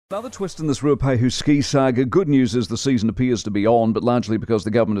Another twist in this Ruapehu ski saga. Good news is the season appears to be on, but largely because the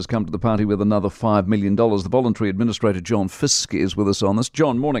government has come to the party with another $5 million. The voluntary administrator, John Fisk, is with us on this.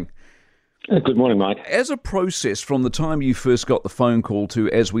 John, morning. Good morning, Mike. As a process, from the time you first got the phone call to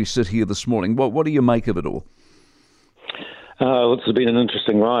as we sit here this morning, what do you make of it all? It's been an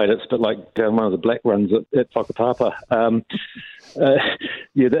interesting ride. It's a bit like one of the black runs at Whakapapa.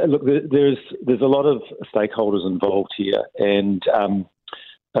 Look, there's a lot of stakeholders involved here, and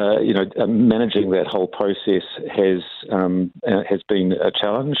managing that whole process has been a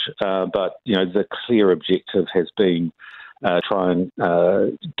challenge. But the clear objective has been try and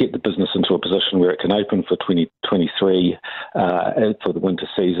get the business into a position where it can open for 2023 for the winter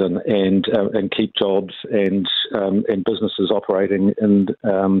season and keep jobs and businesses operating in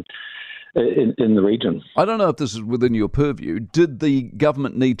the region. I don't know if this is within your purview. Did the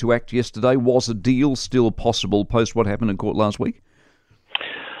government need to act yesterday? Was a deal still possible post what happened in court last week?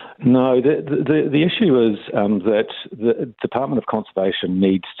 No, the issue is that the Department of Conservation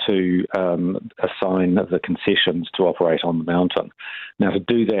needs to assign the concessions to operate on the mountain. Now, to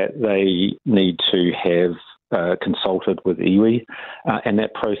do that, they need to have consulted with iwi, and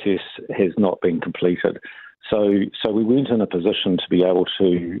that process has not been completed. So we weren't in a position to be able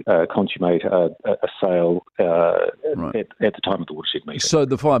to consummate a sale right at the time of the watershed meeting. So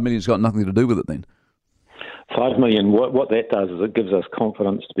the $5 million's got nothing to do with it then? $5 million. What that does is it gives us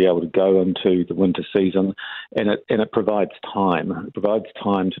confidence to be able to go into the winter season, and it provides time. It provides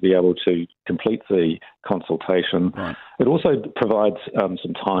time to be able to complete the consultation. Right. It also provides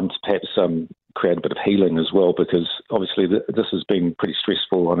some time to perhaps create a bit of healing as well, because obviously this has been pretty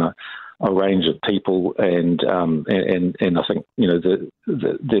stressful on a range of people, and I think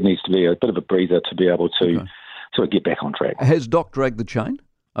there needs to be a bit of a breather to be able to sort of get back on track. Has Doc dragged the chain?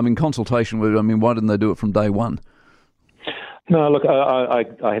 Consultation, why didn't they do it from day one? No, look, I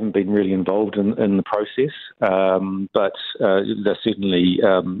haven't been really involved in the process, but they're certainly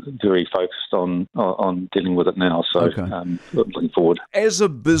very focused on dealing with it now, so looking forward. As a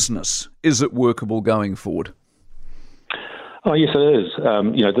business, is it workable going forward? Oh, yes, it is.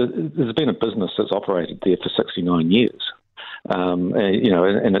 There's been a business that's operated there for 69 years. And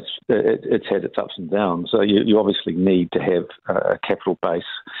it's had its ups and downs. So you obviously need to have a capital base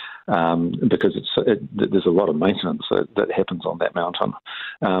because there's a lot of maintenance that happens on that mountain.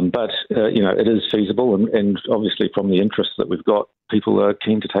 But it is feasible, and obviously from the interest that we've got, people are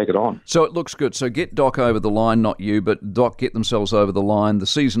keen to take it on. So it looks good. So get Doc over the line, not you, but Doc get themselves over the line. The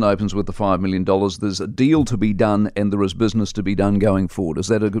season opens with the $5 million. There's a deal to be done, and there is business to be done going forward. Is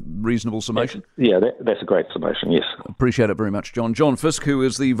that a reasonable summation? Yeah, that's a great summation, yes. Appreciate it very much, John. John Fisk, who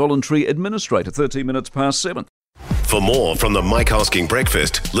is the voluntary administrator, 13 minutes past 7. For more from the Mike Hosking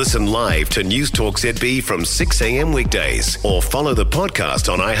Breakfast, listen live to News Talk ZB from 6 a.m. weekdays or follow the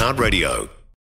podcast on iHeartRadio.